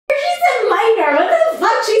minor. What the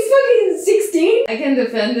fuck? She's fucking 16. I can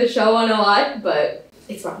defend the show on a lot, but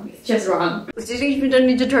it's wrong. It's just wrong. Teenage Mutant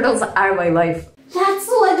Ninja Turtles are my life. That's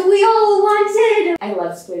what we all wanted. I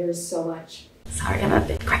love Splitters so much. Sorry, I'm a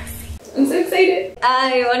bit crazy. I'm so excited.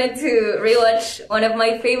 I wanted to rewatch one of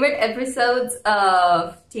my favorite episodes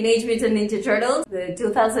of Teenage Mutant Ninja Turtles, the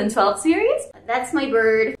 2012 series. That's my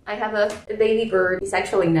bird. I have a baby bird. He's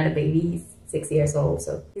actually not a baby. He's 6 years old,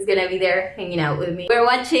 so he's gonna be there hanging out with me. We're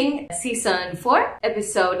watching season 4,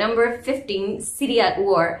 episode number 15, City at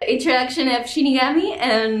War. Introduction of Shinigami,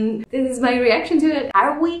 and this is my reaction to it.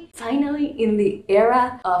 Are we finally in the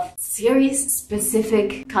era of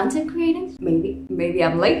series-specific content creators? Maybe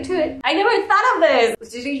I'm late to it. I never thought of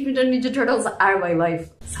this! Teenage Mutant Ninja Turtles are my life.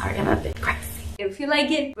 Sorry, I'm a bit crazy. If you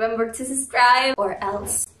like it, remember to subscribe, or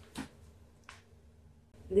else.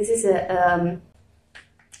 This is a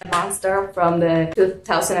monster from the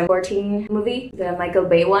 2014 movie, the Michael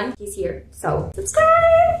Bay one. He's here, so subscribe!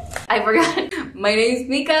 I forgot. My name is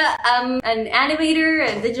Mika. I'm an animator,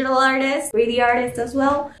 a digital artist, 3D artist as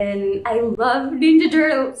well, and I love Ninja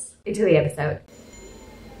Turtles. Into the episode.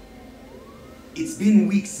 It's been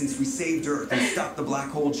weeks since we saved Earth and stopped the black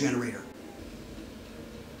hole generator.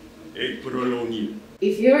 April O'Neil.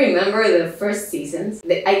 If you remember the first seasons,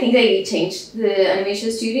 I think they changed the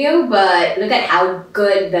animation studio, but look at how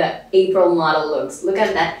good the April model looks. Look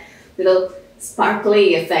at that little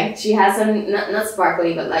sparkly effect she has on, not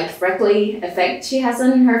sparkly, but like freckly effect she has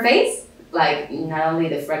on her face. Like, not only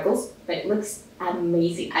the freckles, but it looks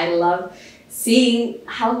amazing. I love seeing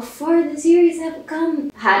how far the series had come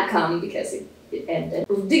because it ended.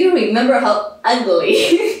 Do you remember how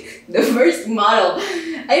ugly the first model?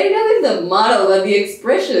 I don't know if the model, but the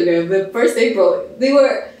expression of the first April, they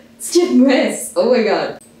were such a mess. Oh my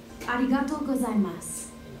god. Arigato gozaimasu.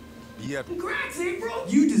 Yep. Congrats, April!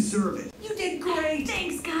 You deserve it. You did great.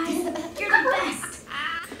 Thanks, guys. You're the best.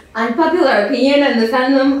 Unpopular opinion in the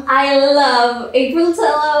fandom, I love April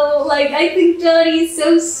Tello. Like, I think Johnny's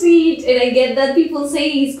so sweet, and I get that people say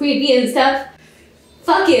he's creepy and stuff.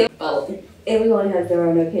 Fuck you. Well, everyone has their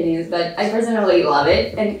own opinions, but I personally love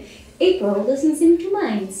it, and April doesn't seem to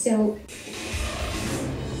mind, so...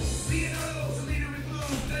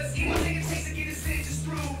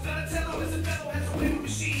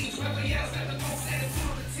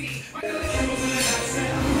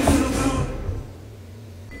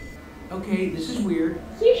 Okay, this is weird.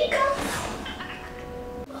 Here she comes!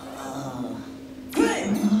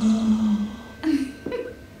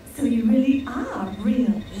 So you really are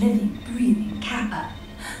real, living, breathing Kappa.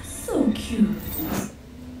 So cute.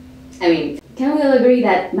 I mean, can we all agree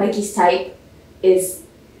that Mikey's type is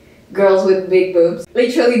girls with big boobs?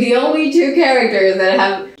 Literally the only two characters that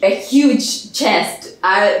have a huge chest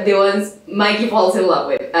are the ones Mikey falls in love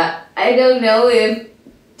with. I don't know if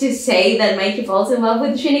to say that Mikey falls in love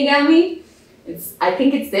with Shinigami. I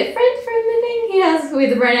think it's different from the thing he has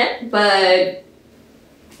with Burnett, but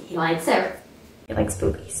he likes her. He likes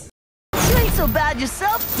boobies. You ain't so bad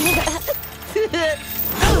yourself.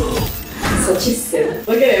 Such a sin.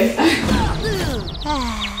 Look at him.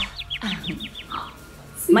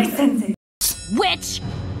 My sensei. Witch!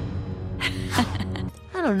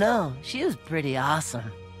 I don't know. She was pretty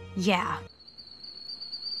awesome. Yeah.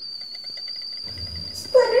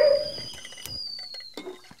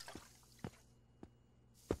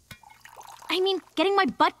 I mean, getting my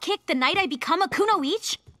butt kicked the night I become a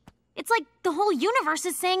Kunoichi? It's like the whole universe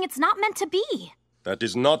is saying it's not meant to be. That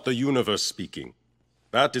is not the universe speaking.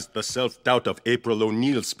 That is the self-doubt of April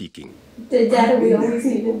O'Neil speaking. The data we always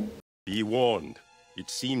needed. Be warned. It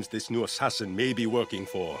seems this new assassin may be working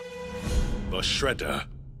for the Shredder.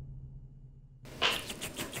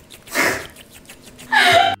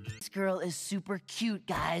 This girl is super cute,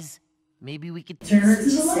 guys. Maybe we could Turn her to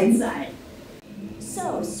the light side.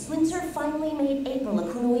 So, Splinter finally made April a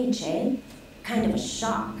Kunoichi, eh? Kind of a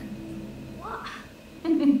shock.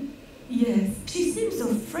 Yes, she seems so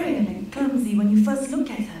frail and clumsy when you first look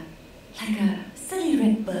at her. Like a silly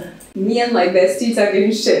red bird. Me and my bestie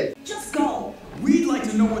talking shit. Just go! We'd like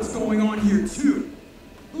to know what's going on here too.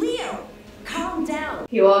 Leo, calm down.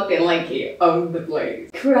 He walked in like he owned the place.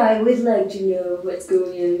 Cry would like to know what's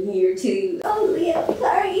going on here too. Oh Leo,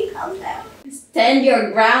 sorry, calm down. Stand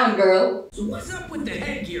your ground, girl. So what's up with the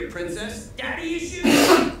headgear, princess? Daddy issues?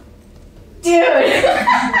 Dude!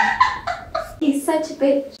 He's such a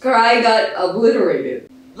bitch. Cry got obliterated.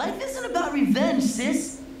 Life isn't about revenge,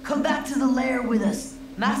 sis. Come back to the lair with us.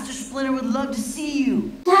 Master Splinter would love to see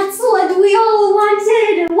you. That's what we all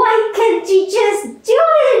wanted. Why can't you just do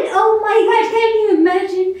it? Oh my god, can you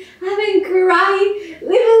imagine having Cry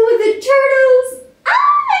living with the turtles?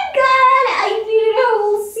 Oh my god, I needed a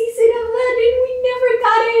whole season of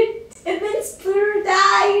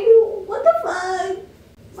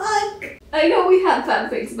have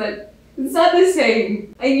fanfics, but it's not the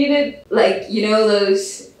same. I needed, like, you know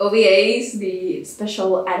those OVAs, the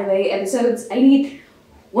special anime episodes? I need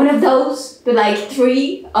one of those, but like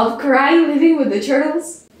 3 of Karai living with the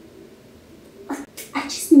turtles. I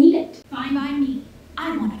just need it. Fine by me.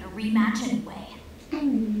 I wanted a rematch anyway.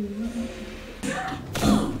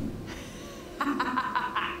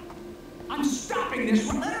 I'm stopping this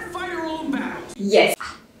one. Let her fight her own battles. Yes.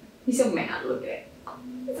 He's so mad, look at it.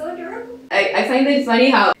 It's so adorable. I find it funny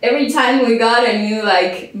how every time we got a new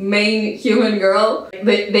like main human girl,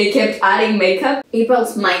 they kept adding makeup.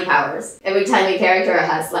 April's mind powers. Every time a character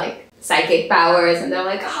has like psychic powers and they're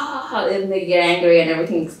like, ah, and they get angry and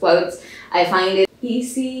everything explodes. I find it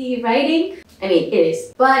easy writing. I mean, it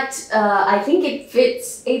is. But I think it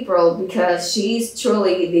fits April because she's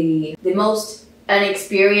truly the most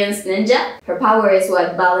unexperienced ninja. Her power is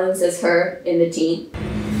what balances her in the team.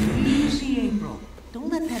 Easy, April. Don't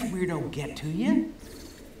let that weirdo get to you.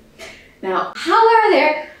 Now, how are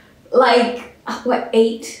there like, what,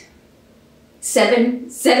 7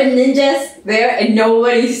 ninjas there and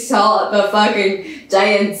nobody saw the fucking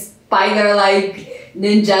giant spider-like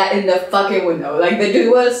ninja in the fucking window? Like, the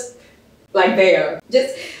dude was like there.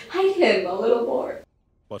 Just hide him a little more.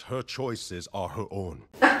 But her choices are her own.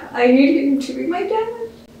 I need him to be my dad.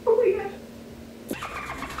 Oh my god.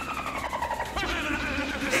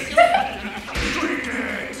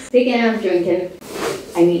 Speaking of drinking,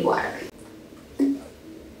 I need water.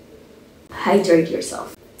 Hydrate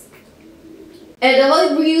yourself. And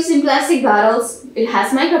avoid reusing plastic bottles. It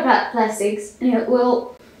has microplastics and it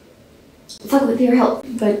will fuck with your health.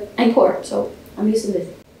 But I'm poor, so I'm using this.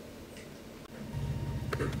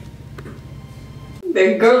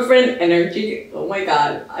 The girlfriend energy. Oh my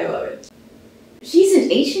god, I love it. She's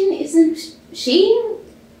an Asian, isn't she?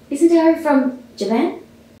 Isn't her from Japan?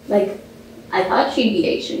 Like, I thought she'd be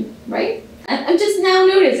Asian, right? I'm just now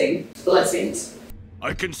noticing. Lesbians.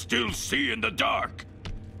 I can still see in the dark.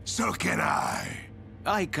 So can I.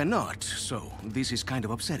 I cannot, so this is kind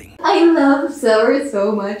of upsetting. I love Sour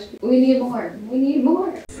so much. We need more. We need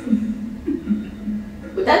more.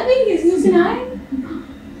 Would that mean he's using eye?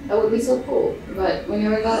 That would be so cool, but we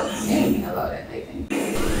never got anything about it, I think.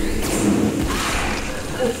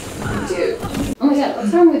 Dude. Oh my god,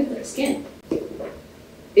 what's wrong with her skin?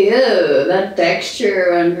 Ew, that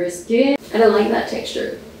texture on her skin. I don't like that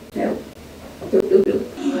texture. No.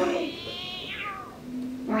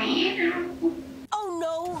 Oh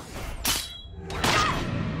no!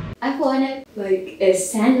 I've wanted like a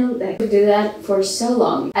sandal that could do that for so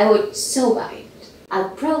long. I would so buy it.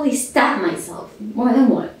 I'd probably stab myself more than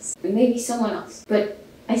once. And maybe someone else. But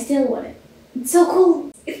I still want it. It's so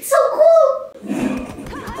cool. It's so cool!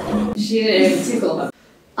 She didn't tickle her.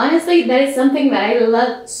 Honestly, that is something that I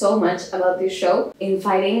love so much about this show. In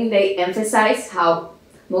fighting, they emphasize how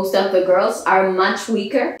most of the girls are much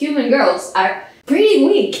weaker. Human girls are pretty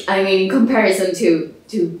weak, I mean, in comparison to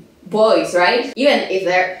boys, right? Even if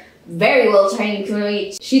they're very well trained in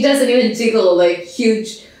Kunoichi, she doesn't even tickle like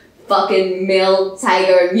huge fucking male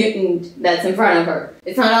tiger mutant that's in front of her.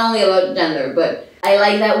 It's not only about gender, but I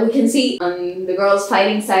like that we can see on the girls'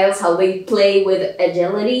 fighting styles how they play with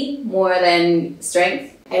agility more than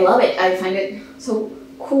strength. I love it. I find it so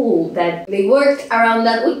cool that they worked around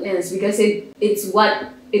that weakness because it's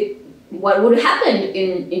what would happen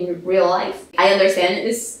in real life. I understand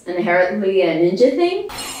it's inherently a ninja thing.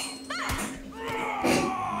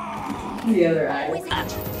 The other eye.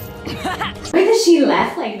 Why does she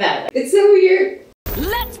laugh like that? It's so weird.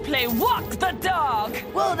 Let's play walk the dog!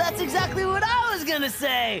 Well, that's exactly what I was gonna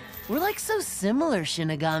say! We're like so similar,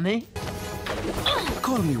 Shinigami.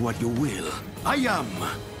 Call me what you will. I am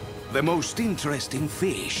the most interesting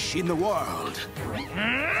fish in the world.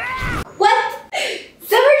 What?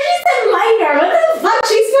 Summer, she's a minor. What the fuck?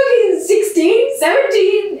 She's fucking 16,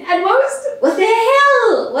 17 at most? What the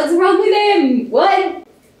hell? What's wrong with him? What?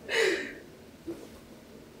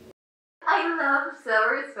 I love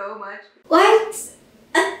Summer so much. What?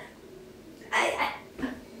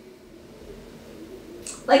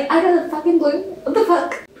 Like, out of the fucking blue? What the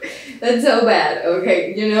fuck? That's so bad.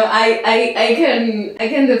 Okay, you know, I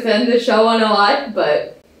can defend the show on a lot,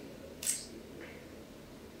 but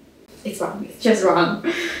it's wrong. It's just wrong.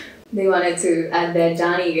 They wanted to add that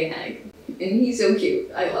Johnny gag, and he's so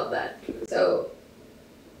cute. I love that. So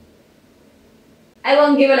I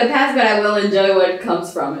won't give it a pass, but I will enjoy what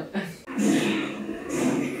comes from it.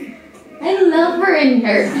 I love her in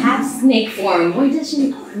her half snake form. Why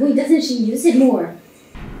doesn't she use it more?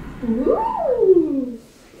 Ooh.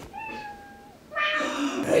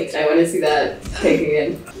 Wait, I want to see that take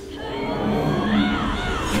again.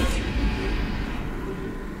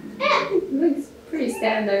 It looks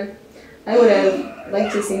Yeah, no. I would have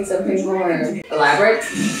liked to see something more elaborate.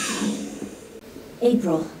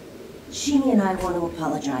 April, Shinny and I want to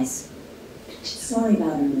apologize. Sorry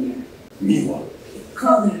about earlier. Miwa,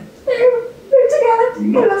 Call her. They're together. do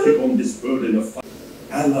not take on this burden of fight.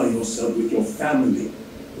 Ally yourself with your family.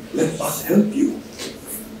 Let us help you.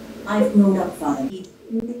 I've grown up, Father.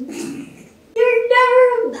 You're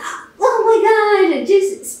never... Oh my god,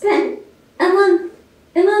 just spent a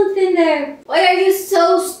month in there. Why are you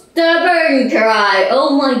so stubborn, Karai?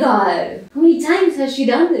 Oh my god. How many times has she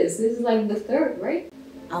done this? This is like the third, right?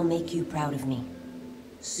 I'll make you proud of me.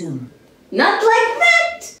 Soon. Not like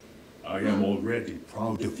that! I am already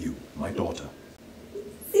proud of you, my daughter.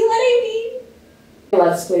 See what I mean? I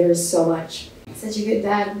love Splitter so much. Such a good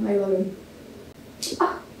dad. I love him.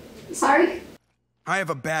 Oh, sorry. I have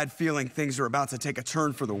a bad feeling things are about to take a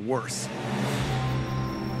turn for the worse.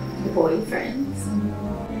 Boyfriends.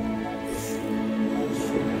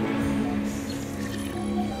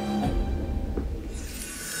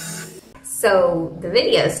 So the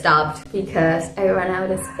video stopped because I ran out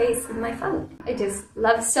of space in my phone. I just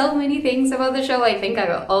love so many things about the show. I think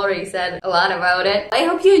I already said a lot about it. I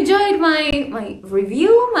hope you enjoyed my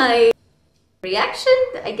review, my reaction.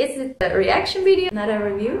 I guess it's a reaction video, not a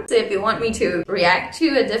review. So if you want me to react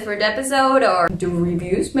to a different episode or do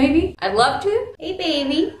reviews maybe, I'd love to. Hey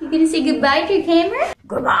baby, you gonna say goodbye to your camera?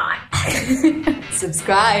 Goodbye.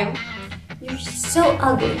 Subscribe. You're so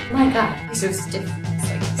ugly. My god, you're so stiff.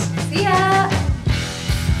 See ya.